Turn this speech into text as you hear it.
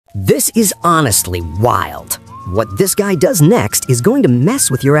This is honestly wild. What this guy does next is going to mess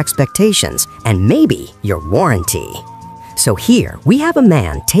with your expectations and maybe your warranty. So here, we have a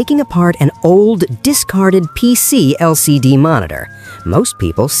man taking apart an old, discarded PC LCD monitor. Most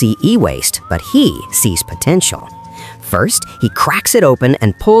people see e-waste, but he sees potential. First, he cracks it open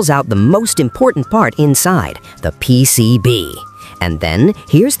and pulls out the most important part inside, the PCB. And then,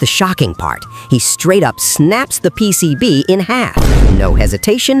 here's the shocking part. He straight up snaps the PCB in half. No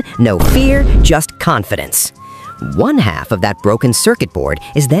hesitation, no fear, just confidence. One half of that broken circuit board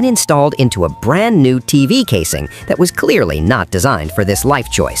is then installed into a brand new TV casing that was clearly not designed for this life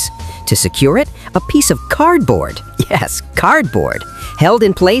choice. To secure it, a piece of cardboard, yes, cardboard, held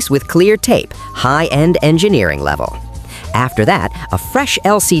in place with clear tape, high-end engineering level. After that, a fresh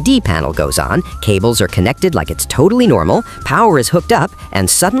LCD panel goes on, cables are connected like it's totally normal, power is hooked up, and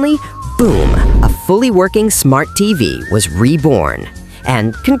suddenly, boom, a fully working smart TV was reborn.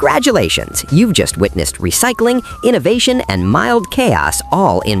 And congratulations, you've just witnessed recycling, innovation, and mild chaos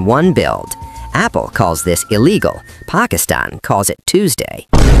all in one build. Apple calls this illegal. Pakistan calls it Tuesday.